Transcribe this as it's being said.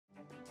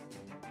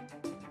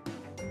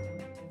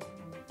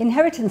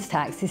Inheritance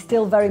tax is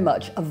still very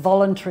much a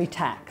voluntary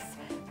tax,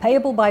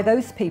 payable by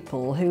those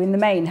people who in the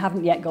main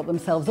haven't yet got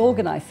themselves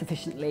organised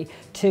sufficiently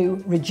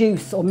to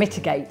reduce or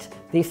mitigate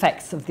the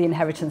effects of the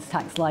inheritance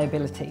tax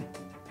liability.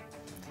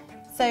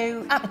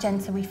 So at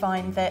Magenta we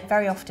find that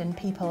very often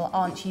people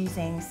aren't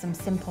using some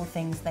simple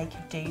things they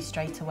could do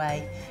straight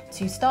away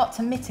to start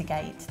to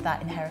mitigate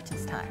that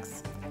inheritance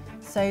tax.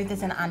 So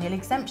there's an annual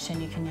exemption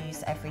you can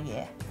use every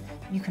year.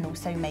 You can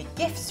also make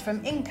gifts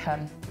from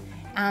income.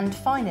 And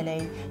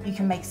finally, you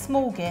can make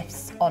small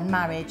gifts on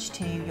marriage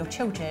to your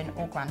children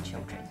or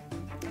grandchildren.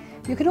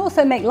 You can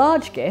also make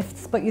large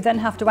gifts, but you then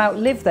have to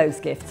outlive those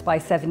gifts by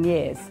 7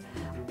 years.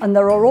 And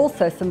there are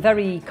also some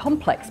very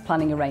complex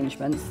planning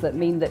arrangements that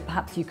mean that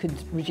perhaps you could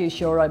reduce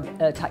your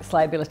tax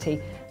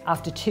liability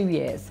after 2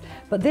 years.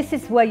 But this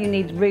is where you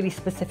need really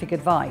specific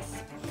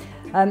advice.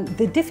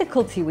 The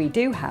difficulty we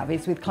do have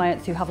is with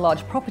clients who have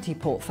large property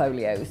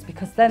portfolios,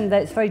 because then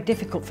it's very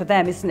difficult for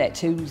them, isn't it,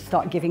 to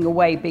start giving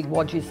away big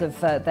wadges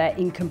of their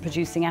income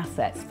producing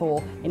assets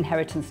for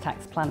inheritance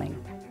tax planning.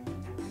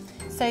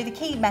 So the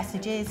key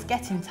message is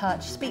get in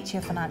touch, speak to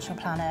your financial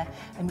planner,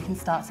 and we can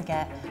start to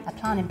get a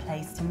plan in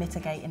place to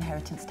mitigate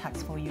inheritance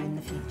tax for you in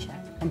the future.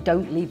 And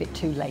don't leave it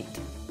too late.